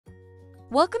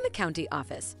Welcome to County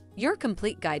Office, your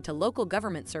complete guide to local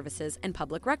government services and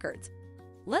public records.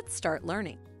 Let's start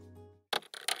learning.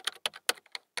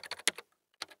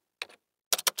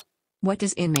 What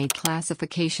does Inmate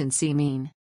Classification C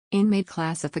mean? Inmate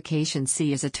Classification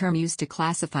C is a term used to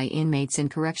classify inmates in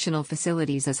correctional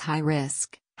facilities as high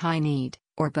risk, high need,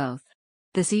 or both.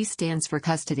 The C stands for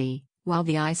custody, while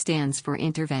the I stands for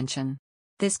intervention.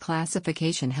 This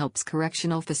classification helps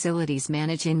correctional facilities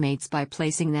manage inmates by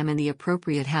placing them in the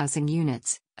appropriate housing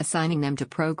units, assigning them to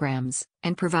programs,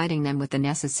 and providing them with the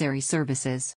necessary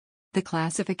services. The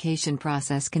classification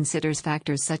process considers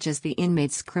factors such as the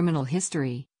inmate's criminal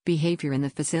history, behavior in the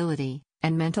facility,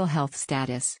 and mental health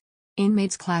status.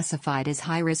 Inmates classified as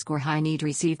high risk or high need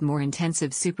receive more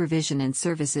intensive supervision and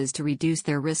services to reduce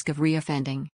their risk of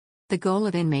reoffending. The goal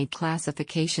of Inmate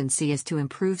Classification C is to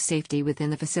improve safety within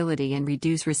the facility and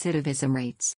reduce recidivism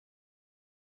rates.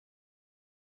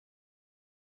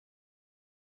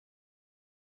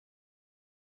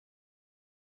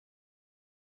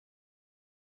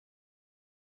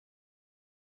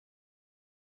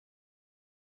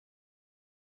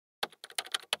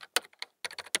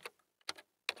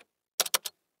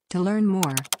 To learn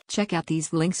more, check out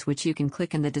these links which you can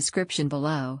click in the description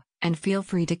below, and feel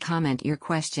free to comment your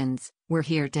questions. We're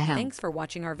here to help. Thanks for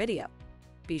watching our video.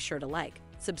 Be sure to like,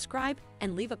 subscribe,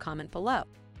 and leave a comment below.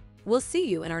 We'll see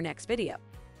you in our next video.